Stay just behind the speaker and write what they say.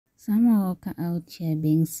Summer out here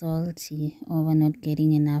being salty over not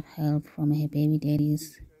getting enough help from her baby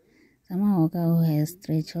daddies. Summer who has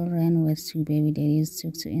 3 children with 2 baby daddies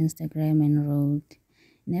took to Instagram and wrote,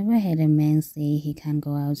 "Never had a man say he can't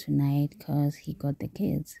go out tonight cause he got the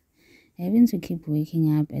kids. Having to keep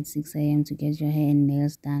waking up at 6 a.m. to get your hair and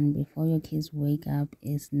nails done before your kids wake up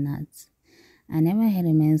is nuts. I never had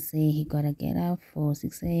a man say he gotta get up for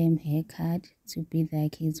 6 a.m. haircut to beat their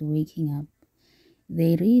kids waking up.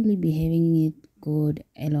 They really be having it good,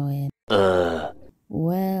 lol."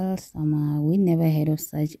 Well, Summer, we never heard of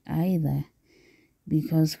such either.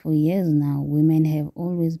 Because for years now, women have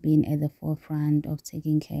always been at the forefront of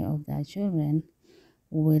taking care of their children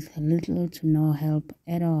with little to no help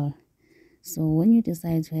at all. So when you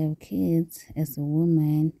decide to have kids as a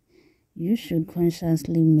woman, you should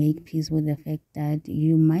consciously make peace with the fact that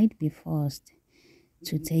you might be forced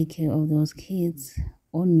to take care of those kids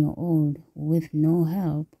on your own with no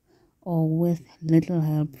help or with little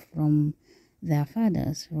help from their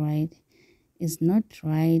fathers, right? It's not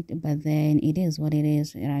right, but then it is what it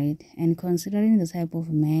is, right? And considering the type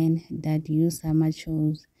of man that you, Summer,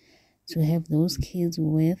 chose to have those kids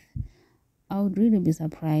with, I would really be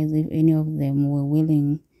surprised if any of them were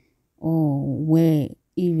willing or were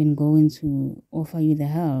even going to offer you the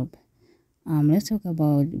help. Let's talk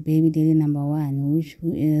about baby daddy number one,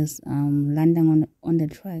 who is London on the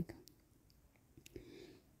track.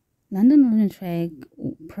 London on the track,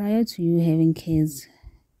 prior to you having kids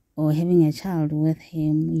or having a child with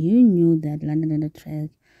him, you knew that London on the track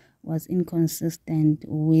was inconsistent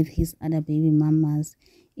with his other baby mamas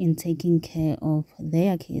in taking care of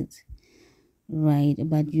their kids, right?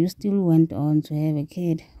 But you still went on to have a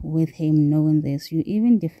kid with him knowing this. You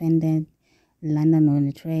even defended London on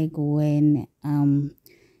the track when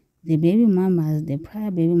the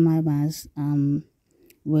prior baby mamas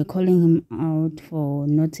were calling him out for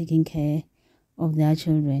not taking care of their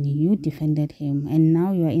children. You defended him, and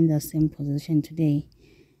now you are in the same position today.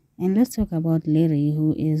 And let's talk about Larry,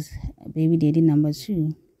 who is baby daddy number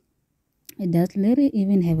two. Does Larry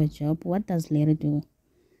even have a job? What does Larry do?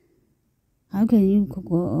 How can you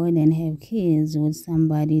go on and have kids with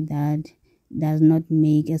somebody that does not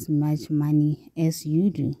make as much money as you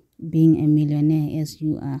do, being a millionaire as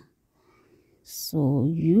you are? So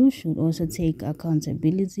you should also take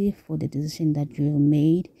accountability for the decision that you have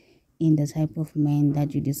made in the type of man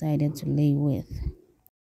that you decided to lay with.